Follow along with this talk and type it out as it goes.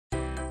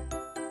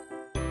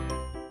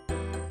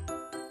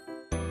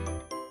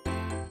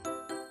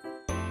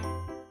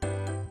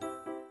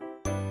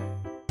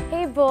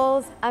Hey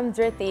Bulls, I'm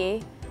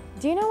Dhriti.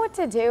 Do you know what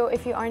to do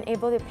if you aren't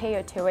able to pay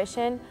your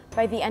tuition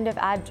by the end of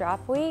ad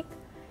drop week?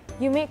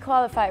 You may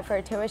qualify for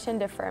a tuition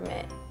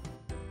deferment.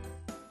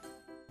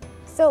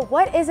 So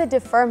what is a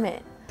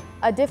deferment?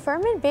 A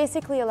deferment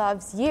basically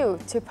allows you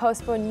to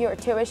postpone your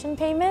tuition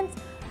payments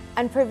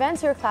and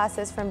prevents your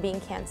classes from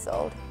being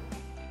canceled.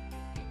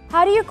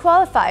 How do you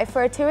qualify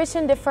for a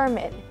tuition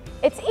deferment?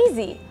 It's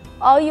easy.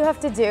 All you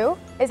have to do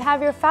is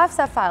have your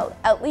FAFSA filed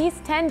at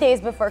least 10 days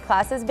before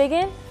classes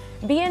begin,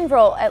 be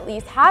enrolled at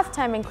least half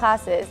time in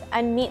classes,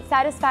 and meet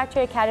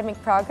satisfactory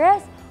academic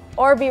progress,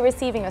 or be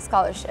receiving a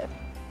scholarship.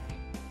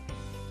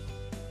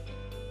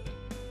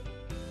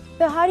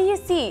 So how do you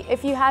see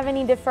if you have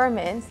any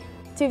deferments?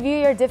 To view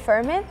your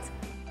deferments,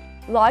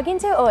 log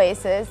into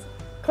Oasis,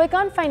 click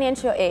on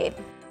Financial Aid,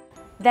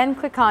 then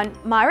click on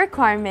My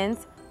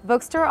Requirements,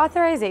 Bookstore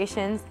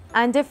Authorizations,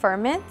 and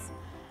Deferments.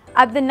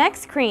 At the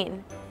next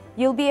screen,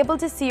 you'll be able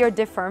to see your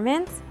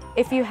deferments,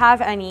 if you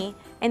have any,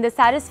 in the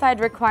Satisfied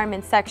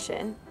Requirements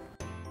section.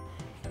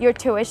 Your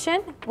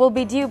tuition will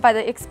be due by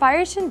the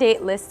expiration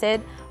date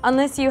listed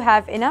unless you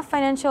have enough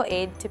financial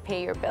aid to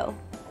pay your bill.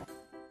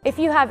 If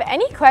you have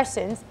any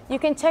questions, you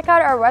can check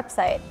out our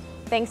website.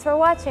 Thanks for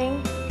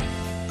watching.